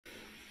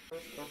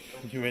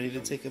You ready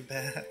to take a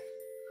bath?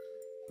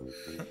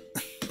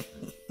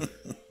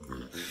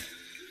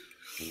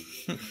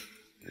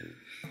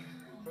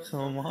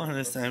 Come on,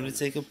 it's time to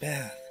take a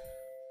bath.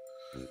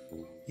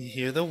 You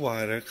hear the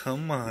water,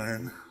 come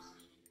on.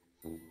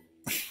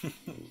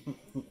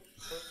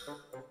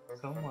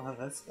 Come on,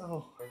 let's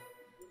go.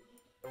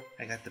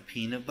 I got the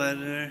peanut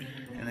butter,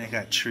 and I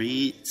got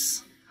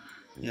treats.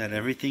 You got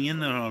everything in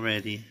there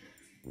already.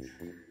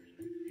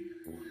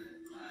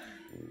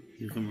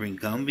 You can bring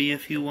Gumby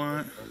if you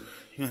want.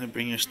 You want to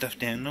bring your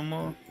stuffed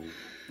animal?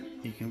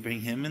 You can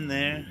bring him in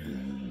there.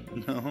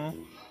 No?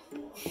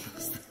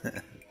 What's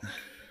that?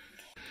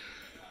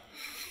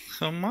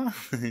 Come on.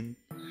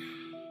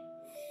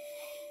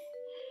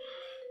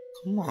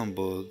 Come on,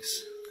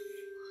 Bugs.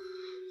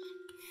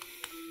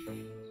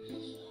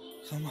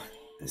 Come on,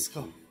 let's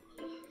go.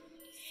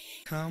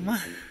 Come on.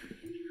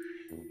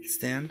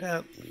 Stand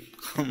up.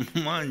 Come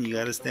on, you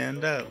gotta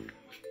stand up.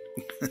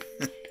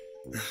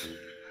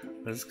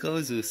 Let's go,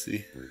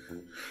 Zeusy.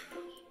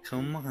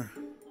 Come on.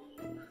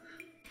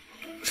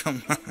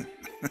 Come on.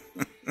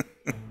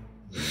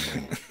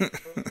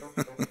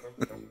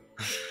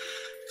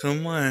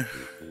 Come on.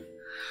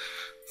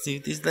 See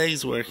if these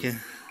legs working.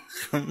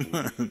 Come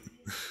on.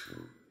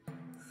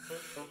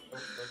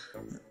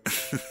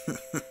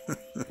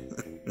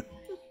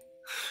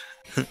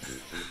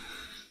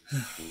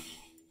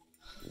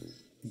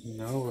 You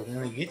know, we're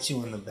gonna get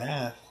you in the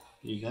bath.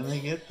 You're gonna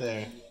get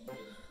there.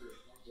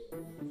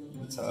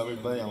 Tell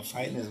everybody I'm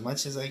fighting as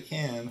much as I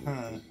can,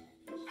 huh?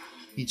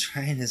 You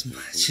trying as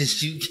much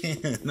as you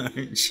can,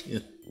 aren't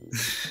you?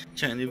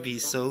 Trying to be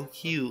so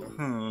cute,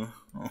 huh?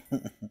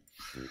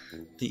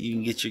 Think you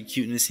can get your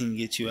cuteness and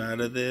get you out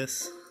of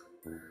this?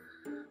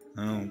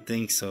 I don't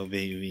think so,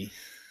 baby.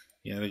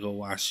 You gotta go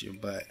wash your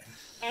butt.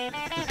 You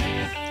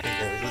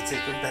gotta go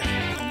take a bath.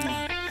 Come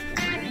on.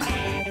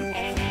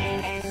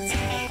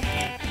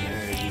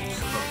 There you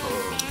go.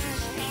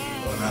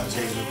 Oh, now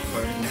take the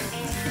part.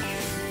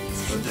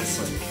 Let's go this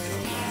way.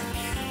 Come on.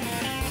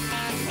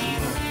 Come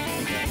on.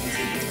 You gotta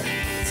take a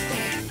bath. Let's go.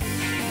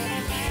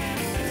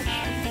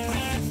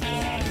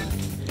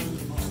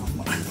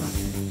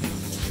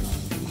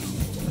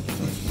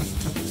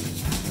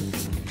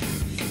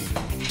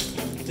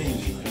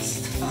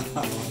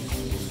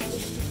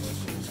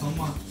 Come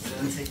on,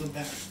 let's take a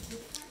bath.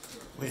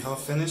 Wait, all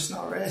finished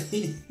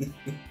already?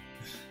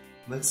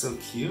 Looks so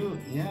cute,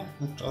 yeah.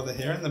 Look, all the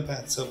hair in the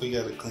bathtub we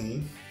gotta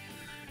clean.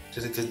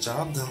 Did a good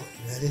job though.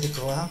 Ready to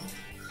go out?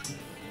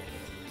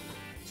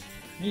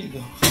 There you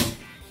go.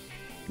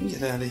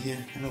 Get out of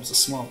here. And it was a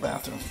small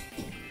bathroom.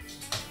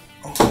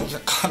 Oh, you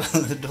got caught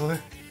on the door.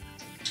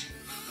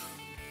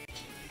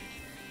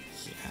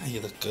 Yeah, you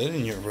look good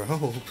in your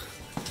robe.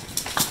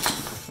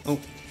 Oh,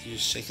 you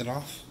just shake it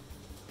off?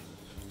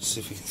 See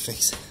if we can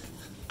fix it.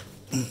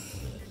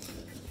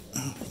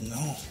 Oh,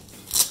 no.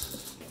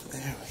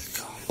 There we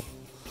go.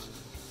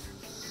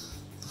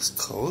 Looks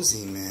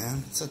cozy,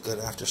 man. It's a good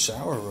after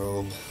shower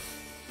robe.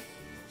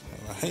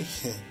 I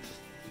like it.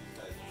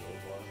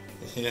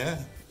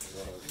 Yeah.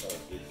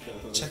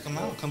 Check them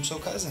out. Come show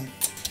cousin.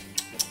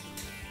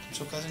 Come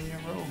show cousin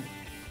your robe.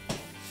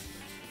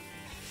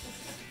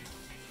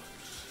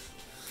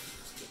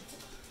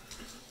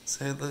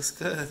 Say it looks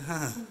good,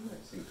 huh?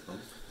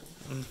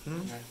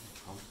 Mm-hmm.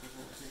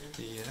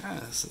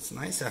 Yes, it's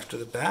nice after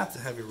the bath to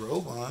have your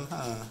robe on,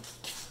 huh?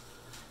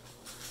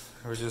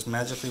 We're just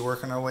magically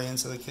working our way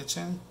into the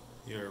kitchen.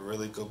 You're a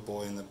really good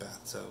boy in the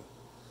bathtub.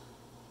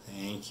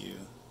 Thank you.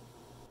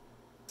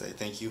 Say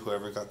thank you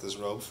whoever got this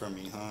robe for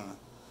me, huh?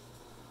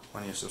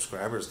 One of your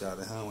subscribers got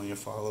it, huh? One of your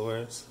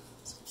followers.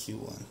 It's a cute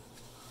one.